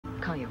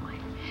Call your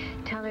wife.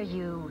 Tell her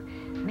you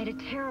made a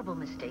terrible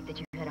mistake, that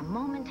you had a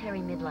momentary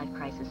midlife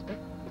crisis, but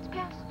it's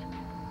past.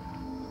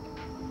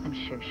 I'm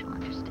sure she'll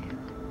understand.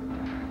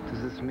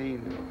 Does this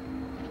mean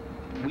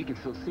we can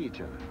still see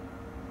each other?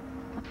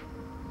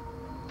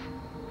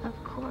 Of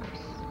course.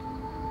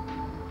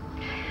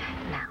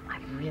 Now,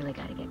 I've really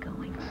got to get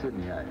going.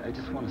 Sydney, I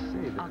just want to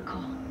say that... I'll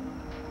call.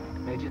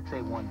 May I just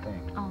say one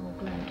thing? Oh,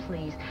 Glenn,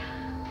 please.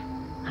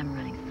 I'm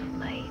running so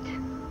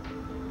late.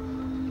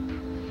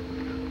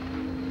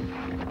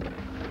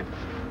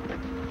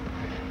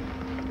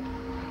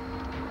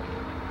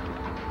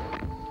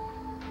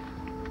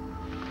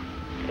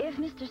 If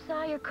Mr.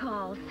 Sawyer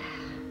calls,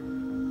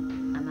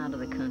 I'm out of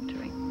the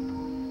country.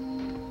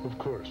 Of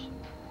course.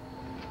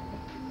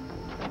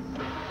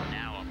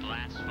 Now a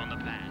blast from the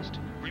past.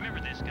 Remember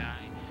this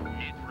guy?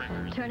 Nick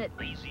Rivers. Turn it.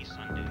 Lazy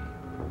Sunday.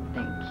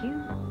 Thank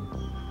you.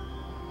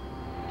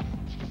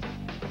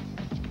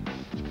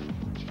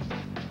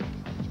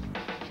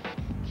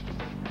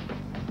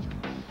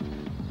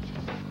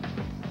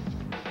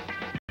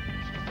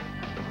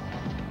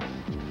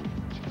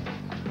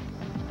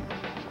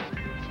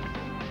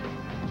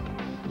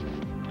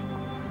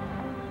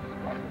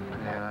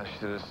 Yeah, I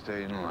should have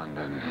stayed in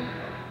London.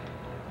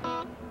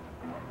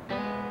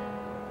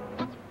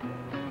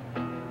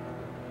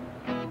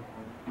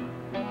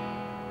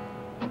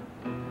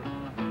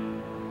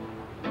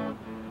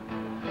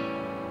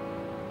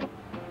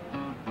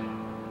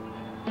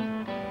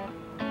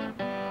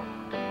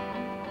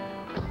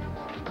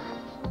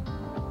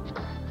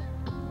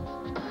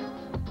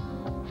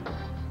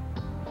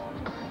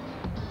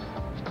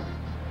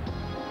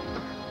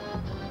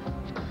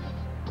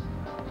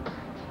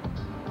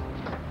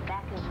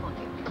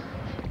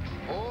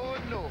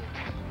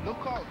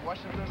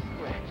 Washington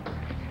Square.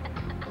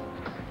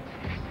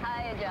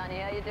 Hiya, Johnny.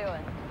 How you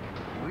doing?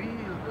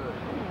 Real good.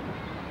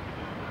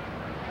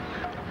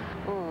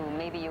 Ooh,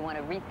 maybe you want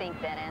to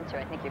rethink that answer.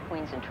 I think your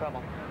queen's in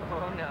trouble.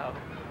 Oh, no.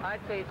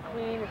 I'd say his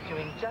queen is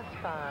doing just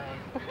fine.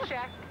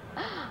 Check.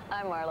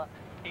 Hi, Marla.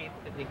 Hey,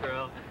 Sydney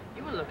girl.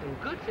 You were looking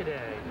good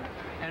today.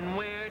 And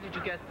where did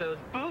you get those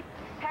boots?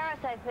 Paris,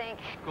 I think.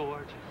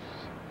 Gorgeous.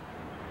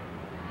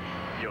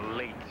 You're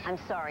late. I'm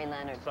sorry,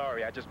 Leonard.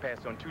 Sorry, I just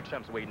passed on 2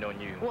 chumps waiting on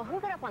you. Well, who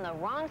got up on the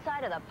wrong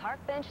side of the park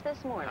bench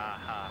this morning? Ha,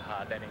 ha,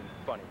 ha. That ain't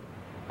funny.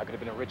 I could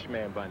have been a rich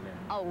man by now.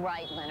 Oh,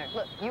 right, Leonard.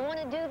 Look, you want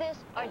to do this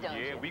or don't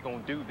you? Yeah, we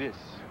gonna do this.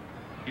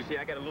 You see,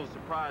 I got a little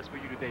surprise for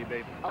you today,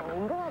 baby.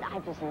 Oh, good. I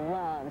just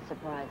love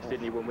surprises.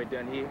 Sydney, when we're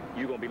done here,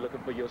 you're gonna be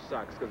looking for your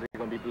socks because they're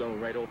gonna be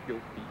blown right off your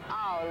feet.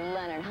 Oh,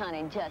 Leonard,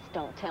 honey, just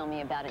don't tell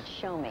me about it.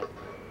 Show me.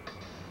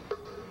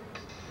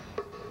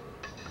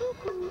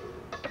 Cuckoo.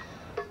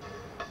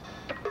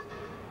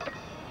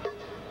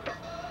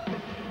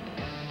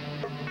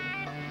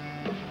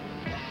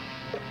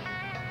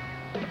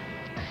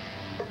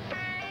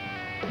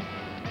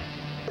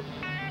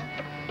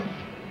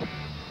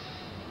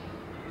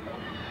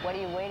 What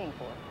are you waiting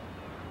for?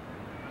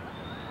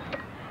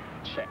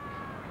 Check.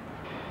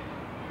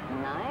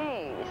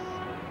 Nice.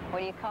 What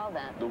do you call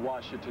that? The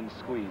Washington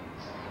squeeze.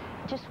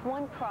 Just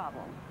one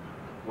problem.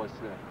 What's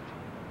that?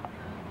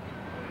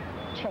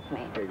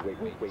 Checkmate.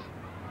 Wait.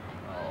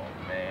 Oh,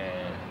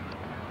 man.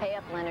 Pay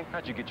up, Leonard.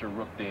 How'd you get your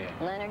rook there?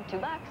 Leonard,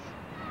 $2.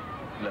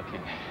 Lucky.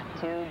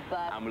 $2.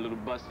 I'm a little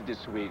busted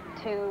this week.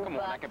 $2. Come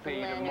on, I can pay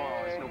you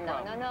tomorrow. It's no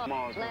problem. No.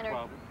 Tomorrow's Leonard. no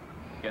problem.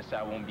 Guess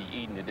I won't be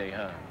eating today,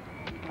 huh?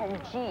 Oh,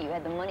 gee, you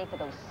had the money for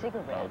those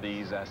cigarettes. Oh,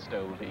 these, I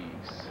stole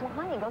these. Well,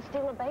 honey, go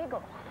steal a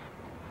bagel.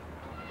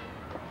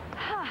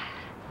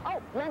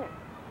 Oh, Leonard,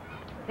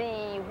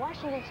 the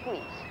Washington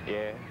squeeze.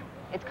 Yeah?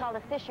 It's called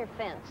a Fisher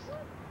fence.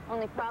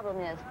 Only problem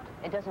is,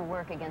 it doesn't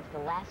work against the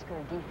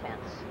Lasker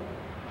defense.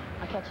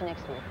 I'll catch you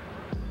next week.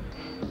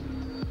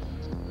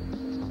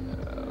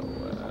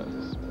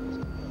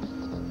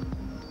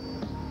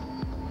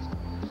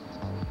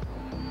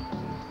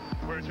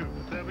 Where to?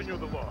 Fifth Avenue or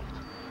the Loft?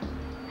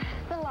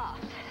 The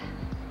loft.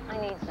 I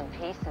need some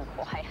peace and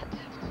quiet.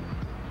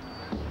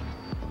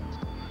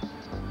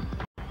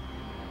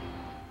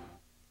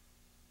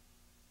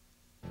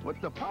 Put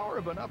the power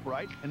of an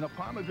upright in the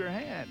palm of your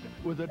hand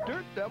with a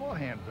Dirt Devil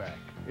hand vac.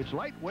 It's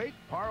lightweight,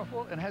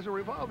 powerful, and has a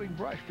revolving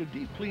brush to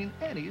deep clean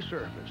any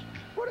surface.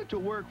 Put it to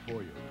work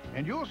for you,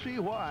 and you'll see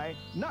why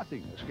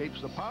nothing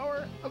escapes the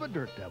power of a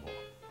Dirt Devil.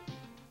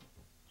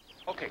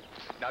 Okay,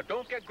 now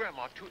don't get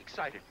Grandma too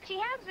excited. She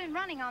has been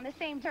running on the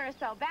same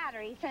Duracell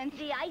battery since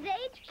the Ice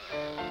Age.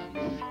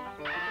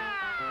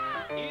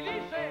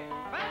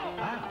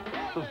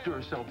 Wow, those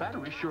Duracell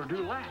batteries sure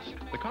do last.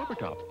 The Copper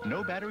Top.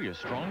 No battery is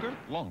stronger,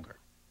 longer.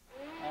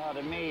 Oh,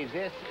 to me,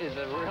 this is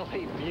a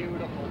really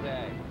beautiful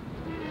day.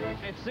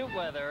 It's soup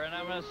weather, and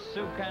I'm a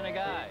soup kind of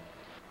guy.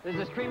 There's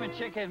this cream of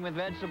chicken with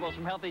vegetables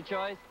from Healthy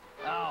Choice.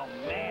 Oh,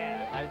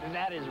 man,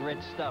 that is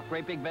rich stuff.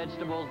 Great big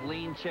vegetables,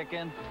 lean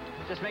chicken.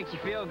 Just makes you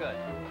feel good.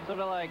 Sort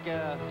of like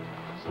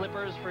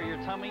slippers for your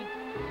tummy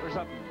or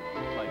something.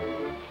 Like,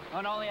 oh,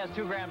 it only has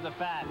 2 grams of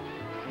fat.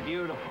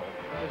 Beautiful.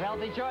 With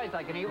Healthy Choice,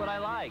 I can eat what I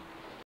like.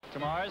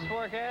 Tomorrow's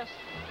forecast,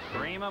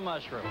 cream of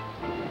mushroom.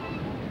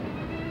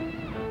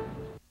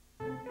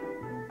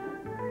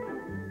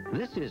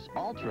 This is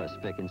Ultra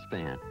Spick and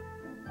Span.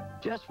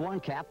 Just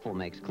one capful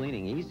makes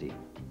cleaning easy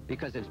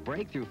because its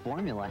breakthrough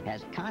formula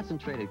has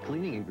concentrated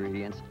cleaning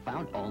ingredients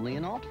found only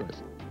in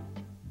Ultras.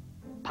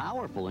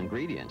 Powerful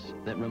ingredients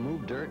that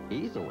remove dirt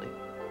easily.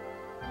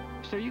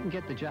 So you can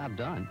get the job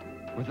done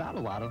without a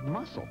lot of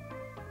muscle.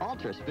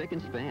 Ultra Spick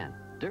and Span.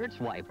 Dirt's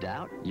wiped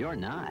out, you're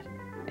not.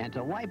 And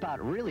to wipe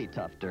out really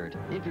tough dirt,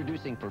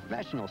 introducing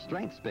professional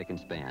strength Spick and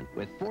Span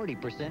with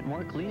 40%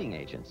 more cleaning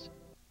agents.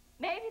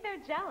 Maybe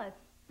they're jealous.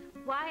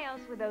 Why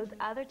else would those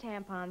other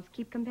tampons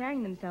keep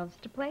comparing themselves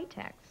to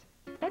Playtex?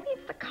 Maybe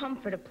it's the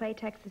comfort of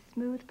Playtex's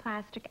smooth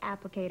plastic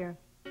applicator.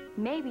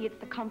 Maybe it's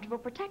the comfortable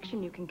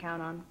protection you can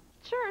count on.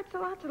 Sure, it's a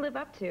lot to live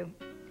up to.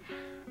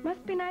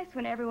 Must be nice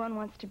when everyone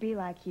wants to be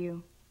like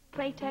you.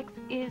 Playtex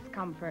is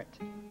comfort.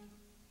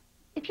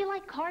 If you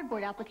like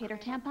cardboard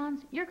applicator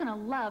tampons, you're going to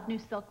love new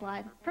Silk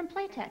Glide from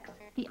Playtex.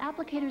 The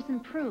applicator's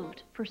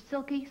improved for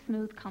silky,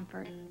 smooth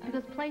comfort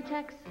because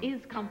Playtex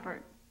is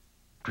comfort.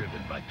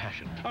 Driven by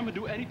passion. I'm gonna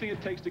do anything it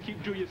takes to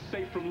keep Julia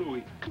safe from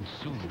Louis.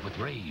 Consumed with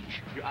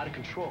rage. You're out of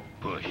control.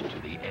 Pushed to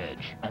the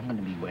edge. I'm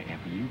gonna be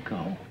wherever you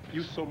go.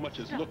 You so much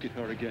as look at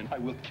her again, I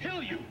will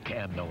kill you.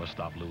 Can Noah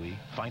stop Louis?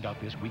 Find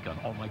out this week on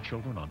All My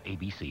Children on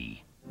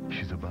ABC.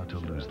 She's about to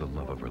lose the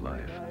love of her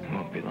life.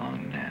 Won't be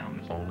long now.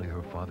 Only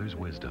her father's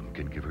wisdom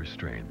can give her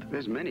strength.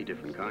 There's many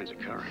different kinds of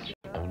courage.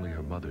 Only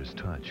her mother's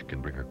touch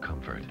can bring her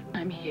comfort.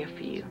 I'm here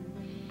for you.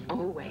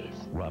 Always.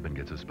 Robin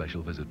gets a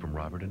special visit from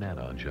Robert and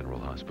Anna on General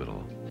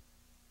Hospital.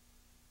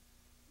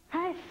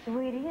 Hi,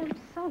 sweetie. I'm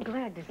so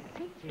glad to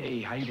see you.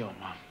 Hey, how you doing,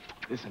 Mom?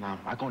 Listen, I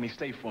can only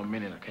stay for a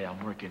minute, okay?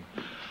 I'm working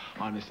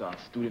on this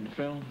student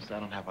film, so I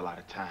don't have a lot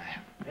of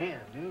time.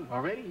 Damn, dude,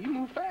 already? You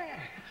move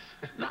fast.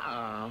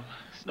 Nah,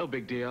 it's no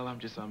big deal. I'm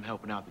just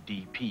helping out the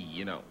DP,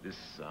 you know, this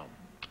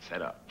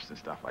setups and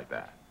stuff like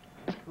that.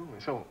 Cool.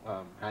 So,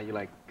 how you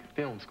like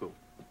film school?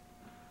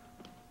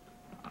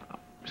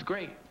 It's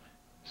great.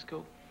 It's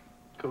cool.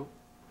 Cool.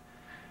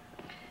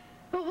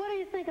 Well, what do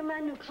you think of my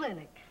new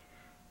clinic?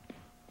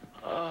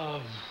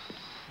 Well,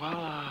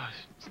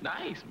 it's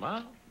nice,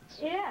 Mom.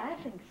 Yeah,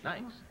 I think so.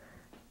 Nice.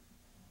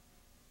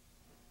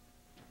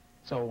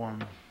 So,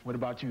 what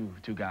about you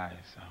two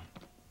guys?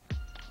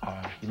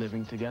 Are you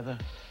living together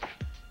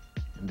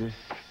in this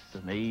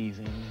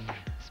amazing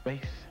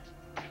space?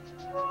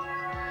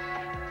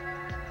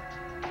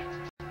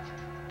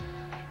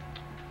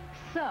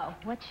 So,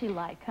 what's she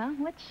like, huh?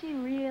 What's she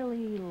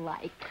really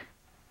like?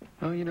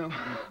 Oh, you know,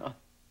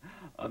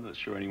 I'm not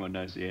sure anyone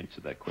knows the answer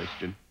to that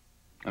question.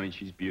 I mean,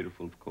 she's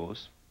beautiful, of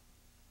course,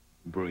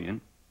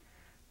 brilliant,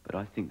 but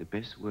I think the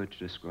best word to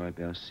describe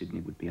our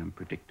Sydney would be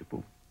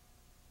unpredictable.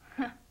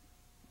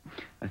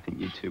 I think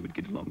you two would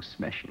get along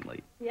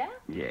smashingly. Yeah?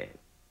 Yeah.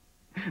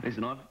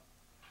 Listen,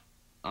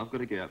 I've got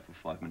to get out for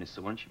 5 minutes,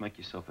 so why don't you make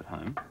yourself at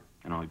home,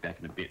 and I'll be back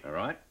in a bit, all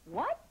right?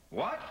 What?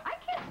 What? I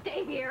can't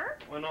stay here.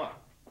 Why not?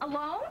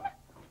 Alone?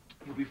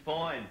 You'll be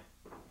fine.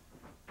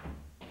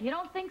 You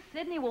don't think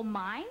Sydney will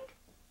mind?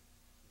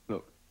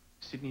 Look,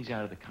 Sydney's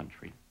out of the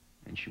country,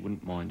 and she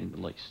wouldn't mind in the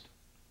least.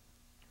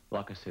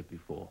 Like I said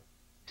before,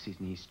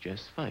 Sydney's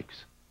just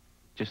folks,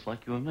 just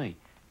like you and me.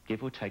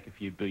 Give or take a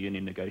few billion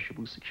in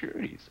negotiable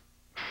securities.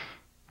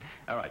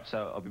 All right,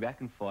 so I'll be back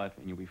in 5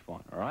 and you'll be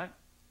fine, all right?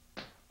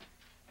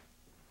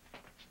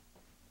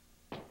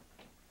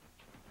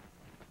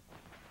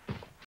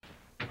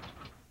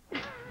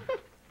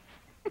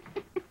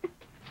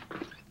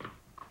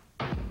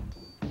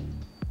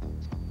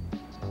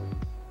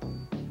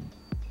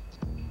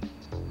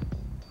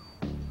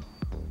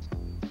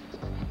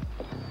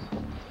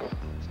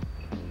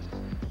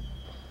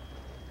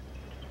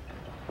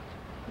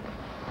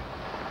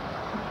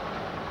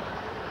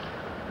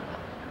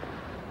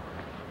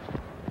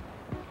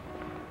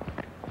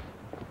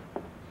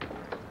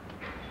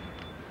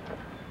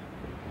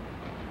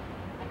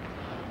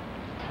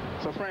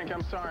 So, Frank,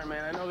 I'm sorry,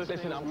 man. I know this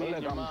Listen,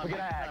 forget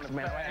I asked,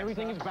 man.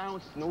 Everything is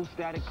bounced, no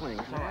static clings,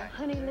 all right?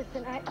 Honey,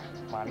 listen,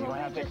 Mom, you don't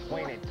have to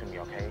explain it to me,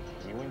 okay?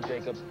 You and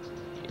Jacob,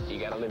 you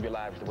gotta live your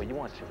lives the way you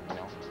want to, you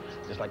know?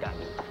 Just like I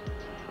do.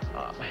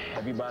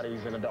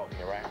 Everybody's an adult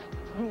here, right?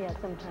 Yeah,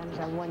 sometimes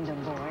I wonder,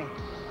 boy.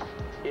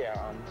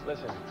 Yeah,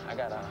 listen, I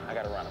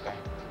gotta run, okay?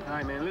 All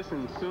right, man,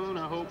 listen, soon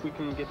I hope we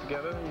can get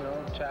together, you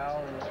know,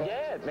 chow and...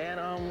 Yeah, man,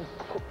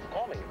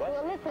 call me, bud.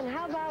 Well, listen,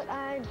 how about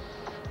I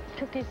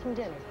cook you some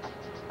dinner?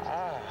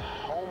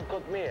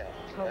 Home-cooked meal.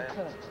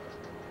 Home-cooked.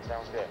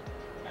 Sounds good.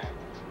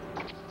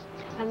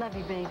 I love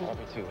you, baby. Love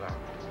you too, huh?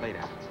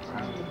 Later.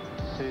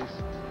 Peace.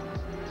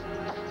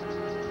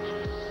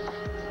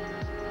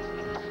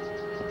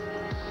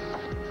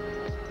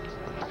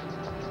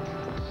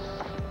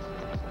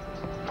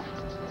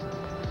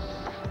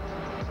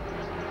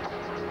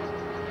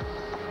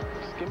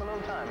 Just give him a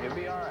little time. He'll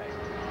be all right.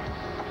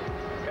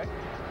 Okay?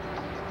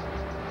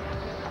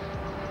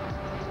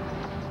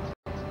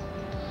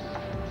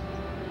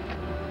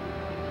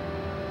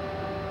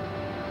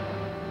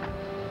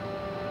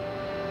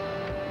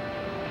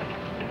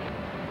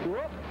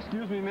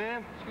 Excuse me,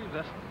 man. Excuse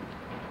us.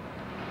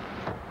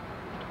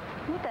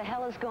 What the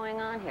hell is going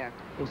on here?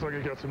 Looks like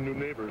you got some new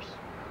neighbors.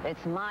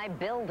 It's my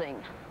building.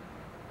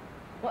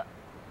 What?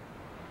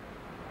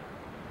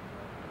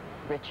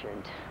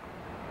 Richard.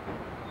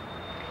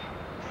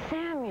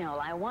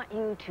 Samuel, I want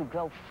you to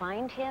go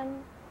find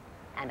him,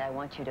 and I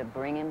want you to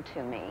bring him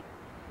to me.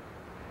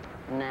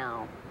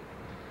 Now.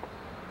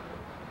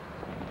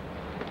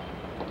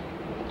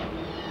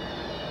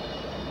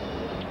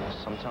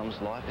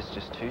 Sometimes life is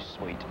just too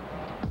sweet.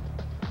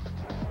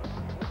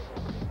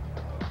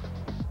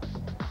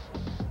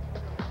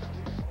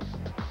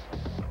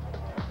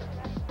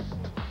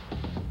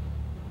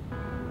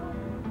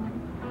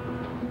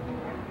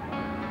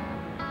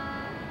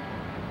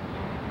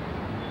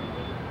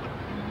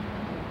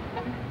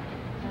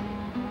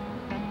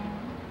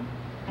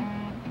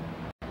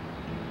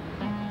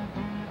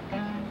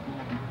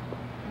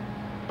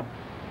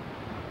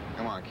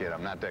 Come on, kid,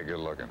 I'm not that good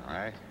looking, all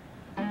right?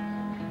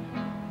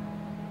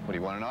 What, do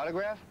you want an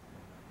autograph?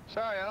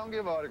 Sorry, I don't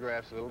give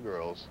autographs to little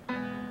girls.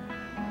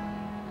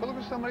 Go look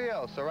at somebody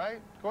else, all right?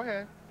 Go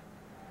ahead.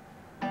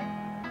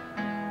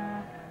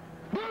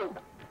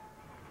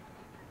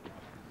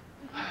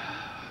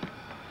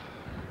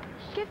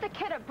 Give the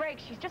kid a break.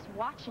 She's just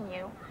watching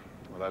you.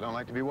 Well, I don't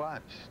like to be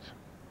watched.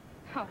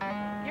 Oh,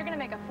 you're gonna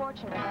make a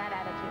fortune with that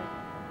attitude.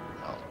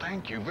 Oh,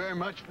 thank you very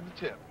much for the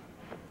tip.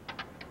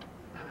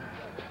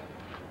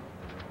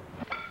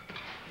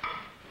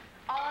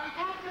 All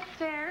unpacked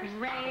upstairs.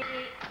 Great.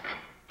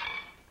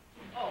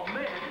 Oh,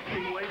 man, this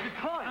thing weighs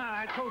a ton.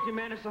 I told you,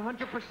 man, it's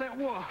 100%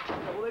 wool.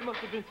 Well, they must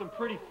have been some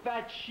pretty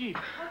fat sheep.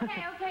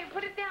 Okay, okay,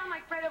 put it down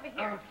like right over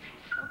here.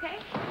 Okay?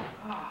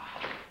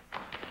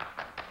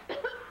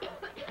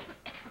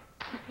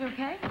 You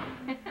okay?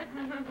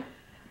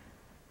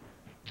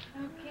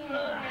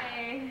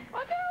 Okay.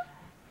 Watch out!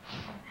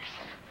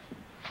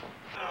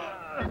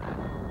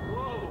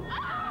 Whoa!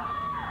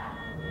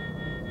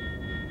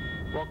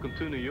 Welcome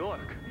to New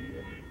York.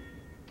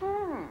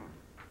 Well,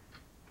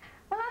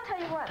 I'll tell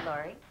you what,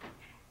 Laurie.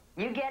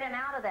 You get him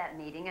out of that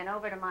meeting and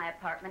over to my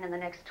apartment in the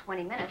next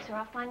 20 minutes, or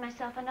I'll find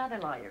myself another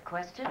lawyer.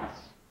 Questions?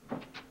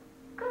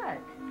 Good.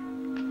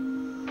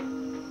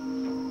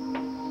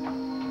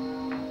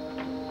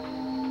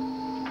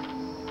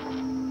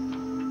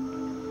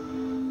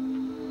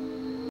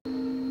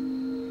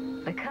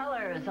 The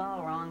color is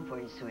all wrong for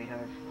you,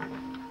 sweetheart.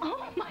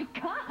 Oh, my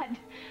God.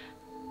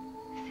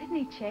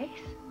 Sidney Chase?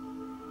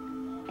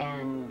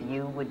 And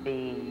you would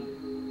be...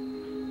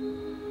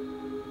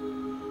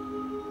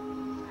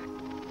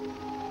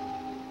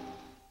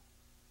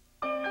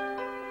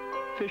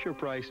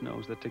 Fisher-Price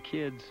knows that to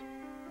kids,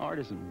 art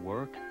isn't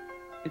work,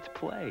 it's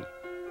play.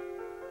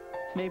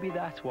 Maybe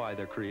that's why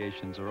their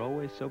creations are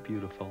always so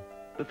beautiful.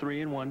 The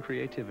 3-in-1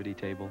 Creativity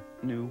Table,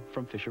 new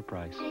from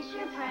Fisher-Price.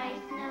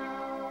 Fisher-Price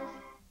knows.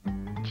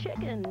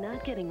 Chicken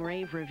not getting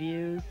rave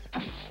reviews?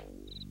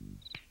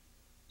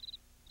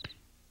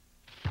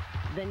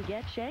 Then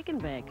get Shake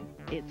and Bake.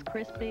 It's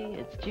crispy,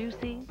 it's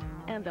juicy,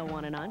 and they'll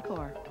want an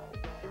encore.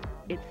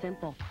 It's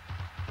simple.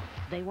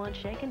 They want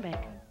Shake and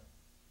Bake.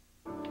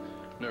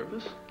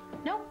 Nervous?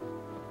 Nope.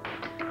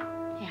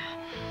 Yeah.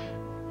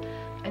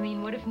 I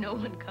mean, what if no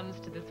one comes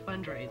to this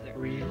fundraiser?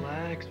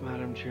 Relax,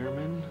 Madam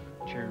Chairman.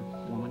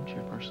 Chairwoman,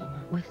 chairperson.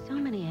 With so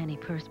many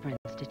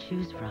antiperspirants to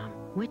choose from,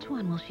 which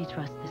one will she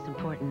trust this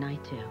important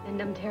night to?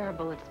 And I'm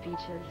terrible at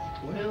speeches.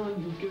 Well,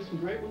 you give some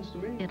great ones to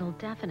me. It'll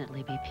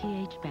definitely be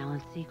pH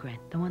Balanced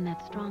Secret, the one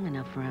that's strong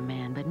enough for a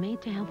man, but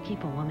made to help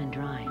keep a woman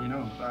dry. You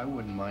know, I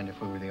wouldn't mind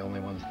if we were the only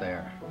ones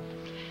there.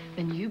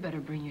 Then you better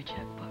bring your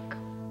checkbook.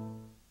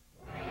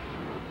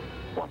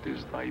 What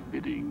is thy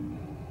bidding,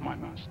 my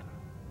master?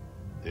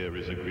 There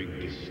is a great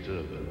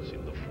disturbance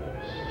in the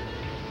Force.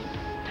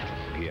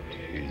 Get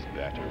his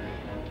battery.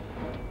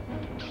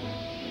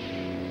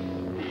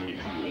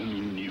 If you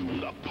only knew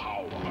the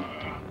power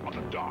of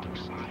the dark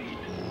side.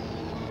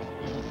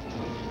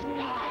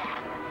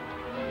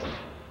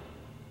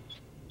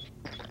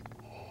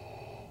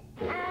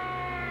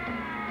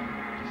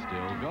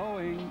 Still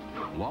going.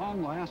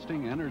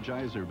 Long-lasting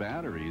Energizer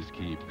batteries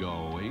keep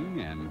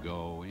going and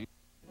going.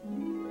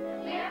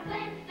 We're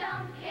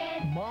Flintstone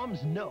kids.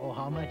 Moms know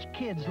how much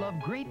kids love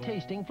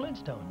great-tasting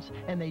Flintstones,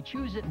 and they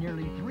choose it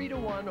nearly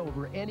 3-to-1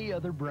 over any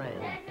other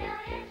brand.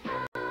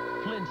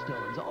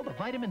 Flintstones, all the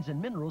vitamins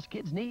and minerals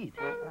kids need.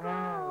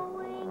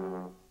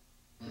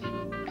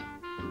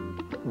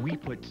 We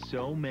put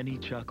so many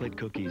chocolate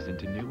cookies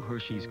into new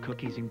Hershey's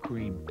Cookies and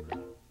Cream.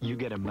 You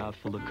get a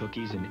mouthful of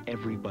cookies in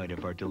every bite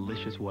of our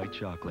delicious white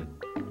chocolate.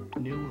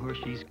 New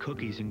Hershey's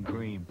Cookies and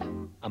Cream.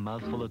 A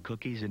mouthful of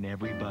cookies in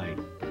every bite.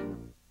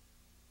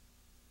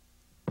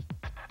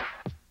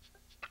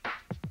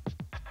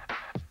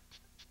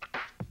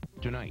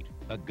 Tonight,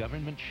 a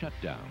government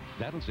shutdown.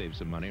 That'll save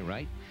some money,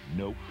 right?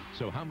 Nope.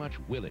 So how much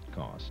will it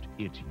cost?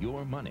 It's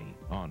your money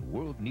on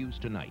World News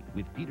Tonight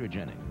with Peter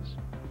Jennings.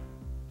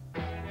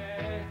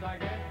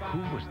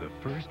 Who was the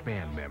first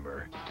band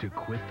member to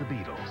quit the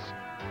Beatles?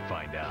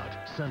 Find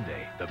out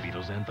Sunday, The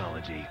Beatles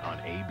Anthology on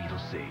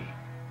ABC.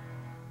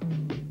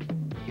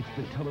 It's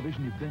the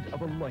television event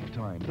of a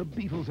lifetime. The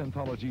Beatles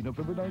Anthology,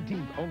 November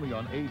 19th, only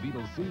on A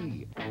Beatles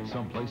C.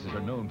 Some places are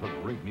known for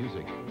great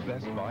music.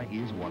 Best Buy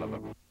is one of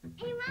them.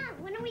 Hey,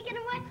 Mom, when are we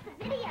gonna watch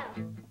the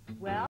video?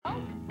 Well,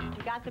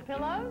 you got the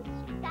pillows?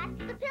 Got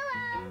the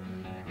pillows.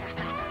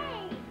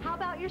 Hey! How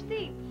about your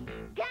seats?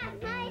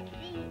 Got my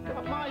seat.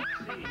 Got my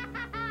seat.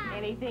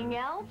 Anything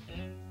else?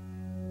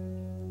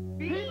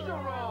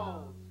 Pizza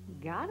rolls.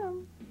 Got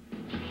 'em.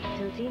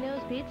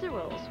 Totino's Pizza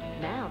Rolls.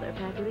 Now they're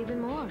packed with even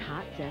more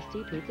hot,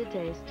 zesty pizza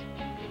taste.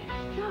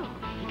 So,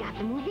 you got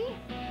the movie?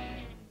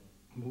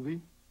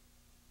 Movie?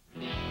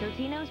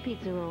 Totino's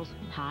Pizza Rolls.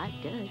 Hot,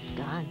 good,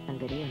 gone on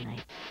video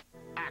night.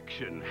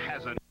 Action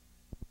has a